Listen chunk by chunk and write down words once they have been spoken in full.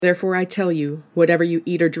Therefore I tell you, whatever you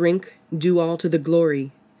eat or drink, do all to the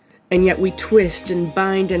glory. And yet we twist and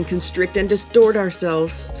bind and constrict and distort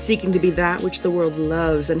ourselves, seeking to be that which the world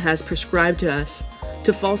loves and has prescribed to us,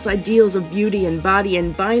 to false ideals of beauty and body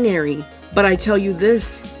and binary. But I tell you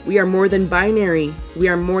this, we are more than binary, we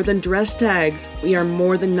are more than dress tags, we are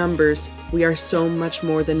more than numbers, we are so much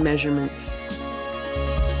more than measurements.